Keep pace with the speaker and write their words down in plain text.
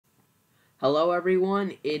Hello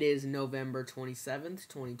everyone, it is November 27th,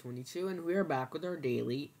 2022, and we are back with our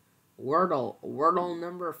daily Wordle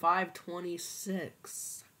number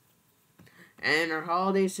 526. And our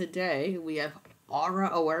holidays today, we have Aura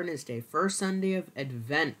Awareness Day, First Sunday of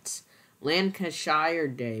Advent, Lancashire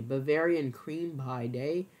Day, Bavarian Cream Pie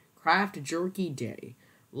Day, Kraft Jerky Day,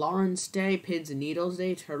 Lawrence Day, Pins and Needles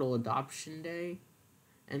Day, Turtle Adoption Day,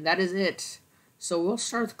 and that is it. So we'll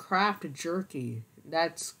start with Kraft Jerky.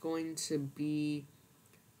 That's going to be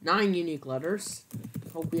 9 unique letters.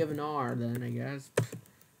 Hope we have an R then, I guess.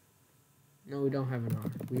 No, we don't have an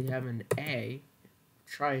R. We have an A.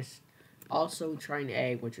 Also try an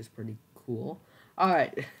A, which is pretty cool.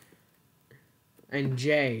 Alright. And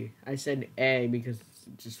J. I said A because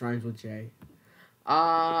it just rhymes with J.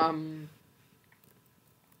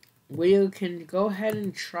 We can go ahead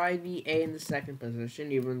and try the A in the second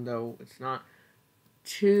position, even though it's not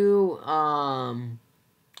too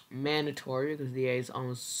mandatory, because the A is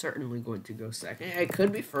almost certainly going to go second. It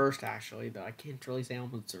could be first, actually, but I can't really say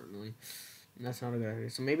almost certainly. And that's not a good idea.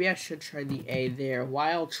 So maybe I should try the A there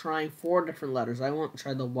while trying 4 different letters. I won't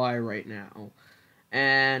try the Y right now.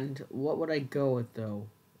 And what would I go with, though?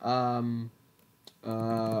 Oh,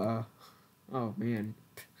 man.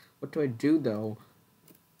 What do I do, though?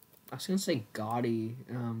 I was going to say Gotti,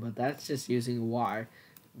 but that's just using a Y.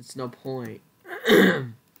 There's no point.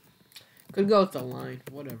 Could go with the line,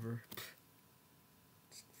 whatever.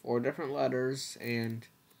 4 different letters and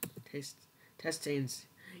testings.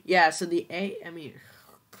 Yeah, so the A, I mean,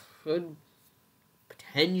 could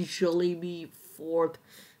potentially be 4th.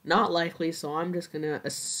 Not likely, so I'm just gonna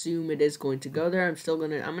assume it is going to go there. I'm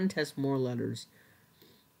gonna test more letters.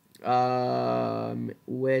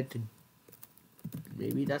 With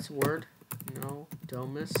maybe that's a word. No,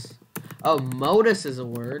 Domus. Oh, modus is a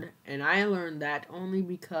word, and I learned that only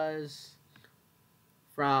because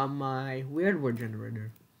from my weird word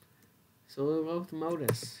generator. So we'll go with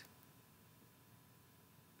modus.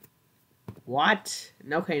 What?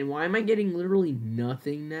 Okay, why am I getting literally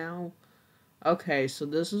nothing now? Okay, so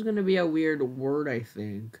this is going to be a weird word, I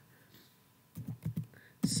think.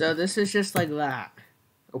 So this is just like that.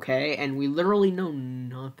 Okay, and we literally know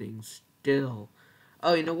nothing still.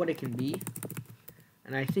 Oh, you know what it can be?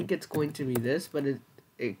 And I think it's going to be this, but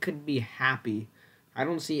it could be happy. I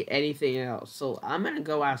don't see anything else. So I'm going to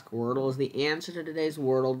go ask Wordle. Is the answer to today's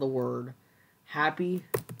Wordle the word happy?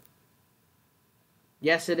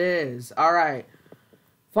 Yes, it is. Alright.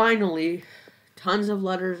 Finally, tons of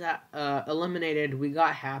letters eliminated. We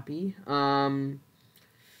got happy. That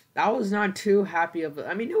was not too happy of.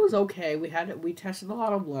 I mean, it was okay. We tested a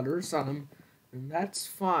lot of letters, and that's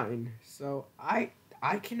fine. So I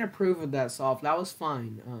can approve of that solve. That was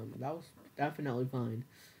fine. That was definitely fine.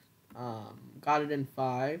 Got it in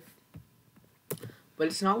 5. But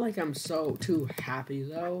it's not like I'm so too happy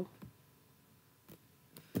though.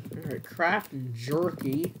 Alright, Kraft and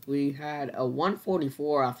Jerky. We had a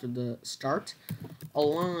 144 after the start. A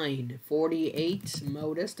line 48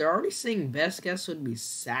 modus. They're already saying best guess would be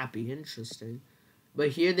sappy. Interesting. But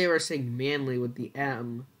here they were saying manly with the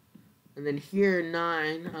M. And then here,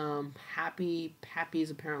 9, happy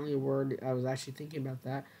is apparently a word. I was actually thinking about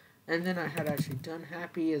that. And then I had actually done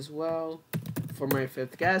happy as well for my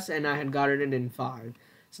 5th guess, and I had got it in 5.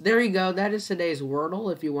 So there you go. That is today's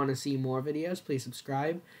Wordle. If you want to see more videos, please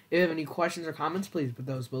subscribe. If you have any questions or comments, please put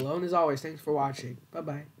those below. And as always, thanks for watching.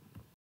 Bye-bye.